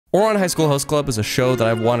Ouran High School Host Club is a show that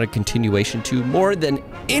I've wanted continuation to more than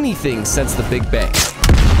anything since the Big Bang.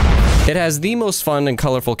 It has the most fun and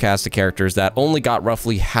colorful cast of characters that only got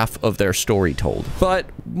roughly half of their story told. But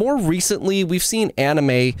more recently, we've seen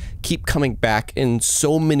anime keep coming back in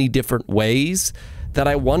so many different ways that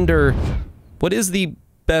I wonder, what is the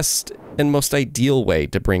best and most ideal way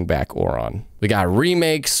to bring back Ouran? We got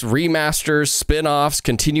remakes, remasters, spin-offs,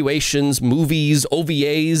 continuations, movies,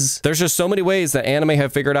 OVAs. There's just so many ways that anime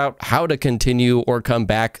have figured out how to continue or come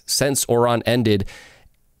back since Ouran ended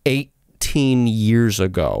 18 years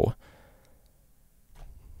ago.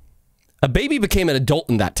 A baby became an adult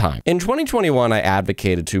in that time. In 2021, I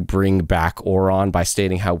advocated to bring back Ouran by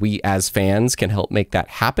stating how we as fans can help make that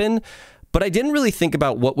happen, but I didn't really think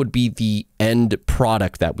about what would be the end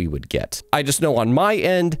product that we would get. I just know on my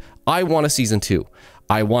end, I want a season 2.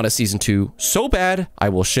 I want a season 2 so bad, I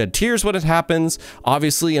will shed tears when it happens.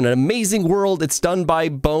 Obviously, in an amazing world, it's done by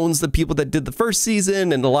Bones, the people that did the first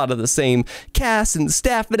season, and a lot of the same cast and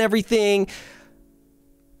staff and everything.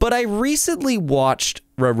 But I recently watched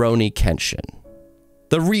Rurouni Kenshin,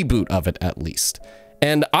 the reboot of it at least.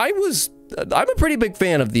 And I'm a pretty big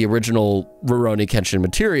fan of the original Rurouni Kenshin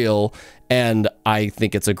material, and I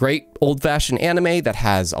think it's a great old-fashioned anime that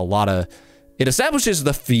has a lot of, it establishes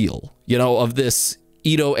the feel, you know, of this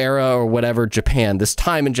Edo era or whatever Japan, this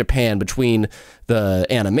time in Japan between the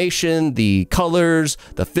animation, the colors,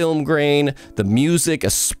 the film grain, the music,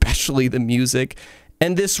 especially the music.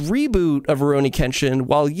 And this reboot of Rurouni Kenshin,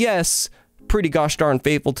 while yes, pretty gosh darn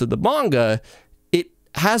faithful to the manga, it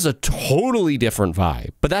has a totally different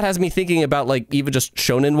vibe. But that has me thinking about, like, even just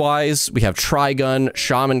shonen-wise, we have Trigun,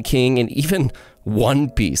 Shaman King, and even One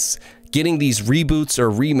Piece getting these reboots or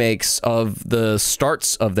remakes of the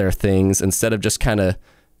starts of their things instead of just kind of,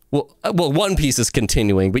 well, One Piece is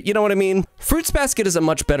continuing, but you know what I mean? Fruits Basket is a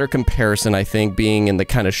much better comparison, I think, being in the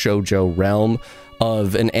kind of shoujo realm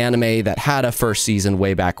of an anime that had a first season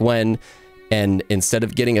way back when, and instead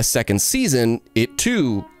of getting a second season, it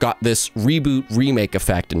too got this reboot remake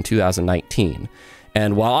effect in 2019.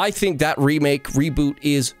 And while I think that reboot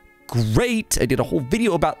is great, I did a whole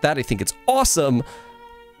video about that, I think it's awesome,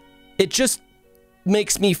 it just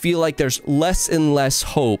makes me feel like there's less and less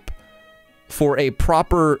hope for a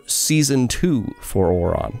proper season 2 for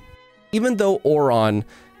Ouran. Even though Ouran,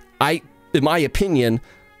 in my opinion,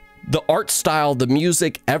 the art style, the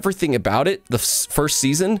music, everything about it, the first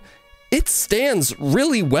season, it stands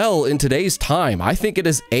really well in today's time. I think it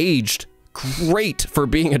has aged great for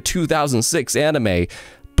being a 2006 anime,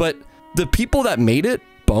 but the people that made it,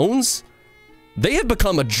 Bones, they have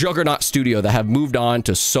become a juggernaut studio that have moved on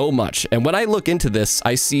to so much. And when I look into this,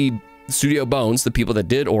 I see Studio Bones, the people that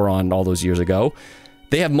did Ouran all those years ago,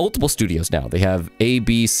 they have multiple studios now. They have A,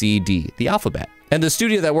 B, C, D, the alphabet. And the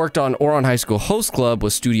studio that worked on Ouran High School Host Club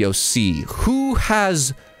was Studio C, who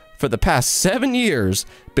has, for the past 7 years,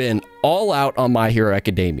 been all out on My Hero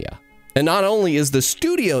Academia. And not only is the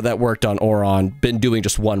studio that worked on Ouran been doing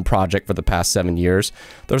just one project for the past 7 years,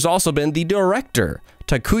 there's also been the director,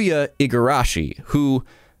 Takuya Igarashi, who,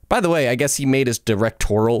 by the way, I guess he made his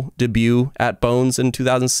directorial debut at Bones in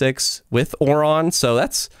 2006 with Ouran, so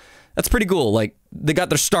that's pretty cool. Like, they got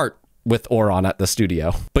their start with Ouran at the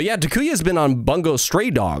studio. But yeah, Takuya's been on Bungo Stray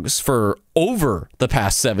Dogs for over the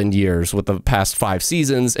past 7 years with the past 5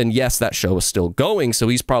 seasons, and yes, that show is still going, so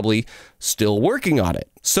he's probably still working on it.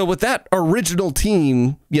 So with that original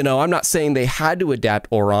team, you know, I'm not saying they had to adapt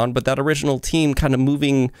Ouran, but that original team kind of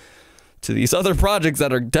moving to these other projects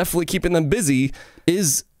that are definitely keeping them busy,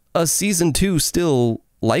 is a season 2 still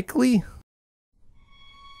likely?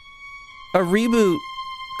 A reboot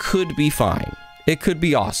could be fine. It could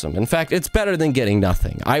be awesome. In fact, it's better than getting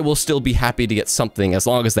nothing. I will still be happy to get something as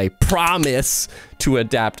long as they promise to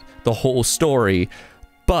adapt the whole story,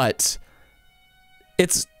 but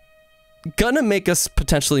it's gonna make us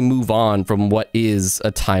potentially move on from what is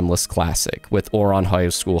a timeless classic with Ouran High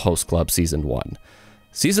School Host Club Season 1.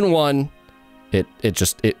 Season 1,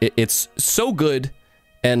 it's so good,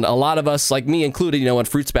 and a lot of us, like me included, you know, when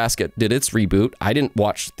Fruits Basket did its reboot, I didn't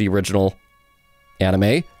watch the original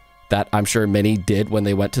anime that I'm sure many did when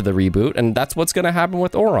they went to the reboot, and that's what's going to happen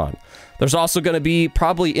with Ouran. There's also going to be,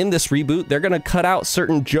 probably in this reboot, they're going to cut out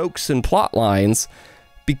certain jokes and plot lines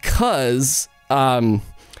because, well,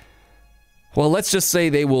 let's just say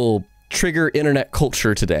they will trigger internet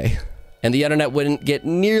culture today, and the internet wouldn't get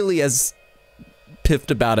nearly as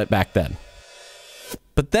piffed about it back then.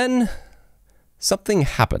 But then something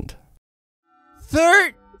happened.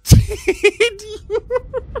 13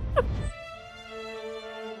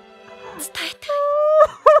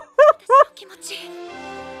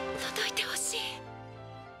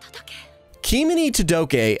 Kimi ni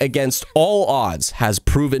Todoke, against all odds, has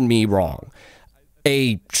proven me wrong.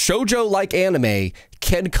 A shoujo-like anime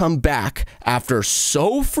can come back after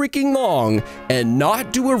so freaking long and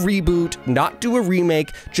not do a reboot, not do a remake,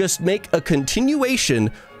 just make a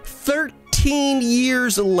continuation 13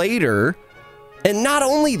 years later. And not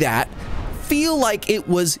only that, feel like it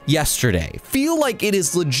was yesterday. Feel like it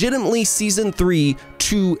is legitimately season 3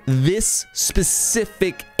 to this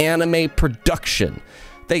specific anime production.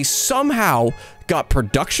 They somehow got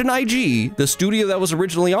Production IG, the studio that was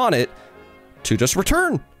originally on it, to just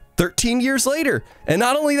return 13 years later. And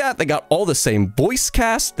not only that, they got all the same voice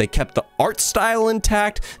cast, they kept the art style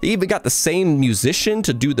intact, they even got the same musician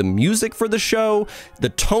to do the music for the show, the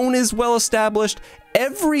tone is well established.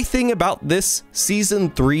 Everything about this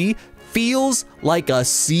season 3 feels like a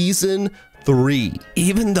season 3,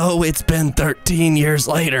 even though it's been 13 years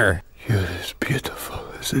later. You're as beautiful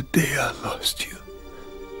as the day I lost you.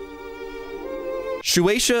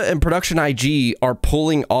 Shueisha and Production IG are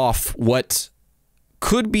pulling off what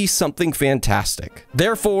could be something fantastic.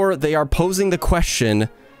 Therefore, they are posing the question,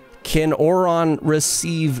 can Ouran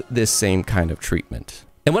receive this same kind of treatment?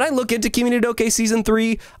 And when I look into Kimi ni Todoke Season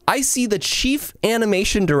 3, I see the chief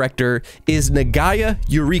animation director is Nagaya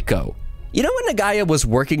Yuriko. You know what Nagaya was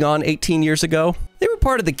working on 18 years ago? They were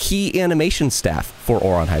part of the key animation staff for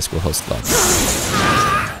Ouran High School Host Club.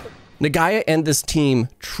 Nagaya and this team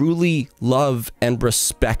truly love and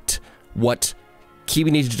respect what Kimi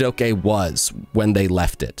ni Todoke was when they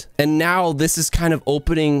left it. And now this is kind of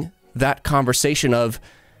opening that conversation of,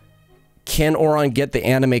 can Ouran get the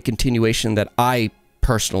anime continuation that I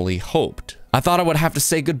personally hoped? I thought I would have to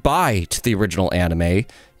say goodbye to the original anime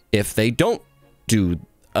if they don't do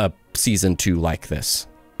a season 2 like this.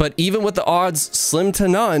 But even with the odds slim to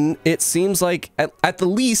none, it seems like at the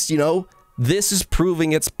least, you know, this is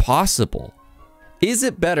proving it's possible. Is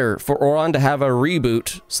it better for Ouran to have a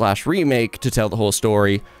reboot / remake to tell the whole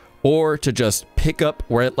story, or to just pick up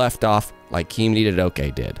where it left off like Kimi ni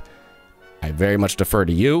Todoke did? I very much defer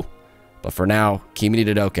to you, but for now, Kimi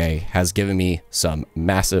ni Todoke has given me some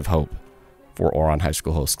massive hope for Ouran High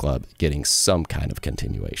School Host Club getting some kind of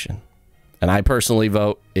continuation. And I personally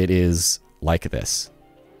vote it is like this.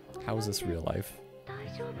 How is this real life?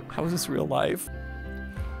 How is this real life?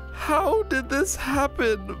 How did this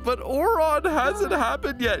happen? But Ouran hasn't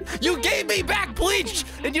happened yet. You gave me back Bleach,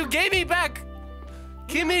 and you gave me back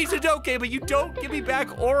Kimi ni Todoke, but you don't give me back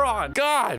Ouran. God.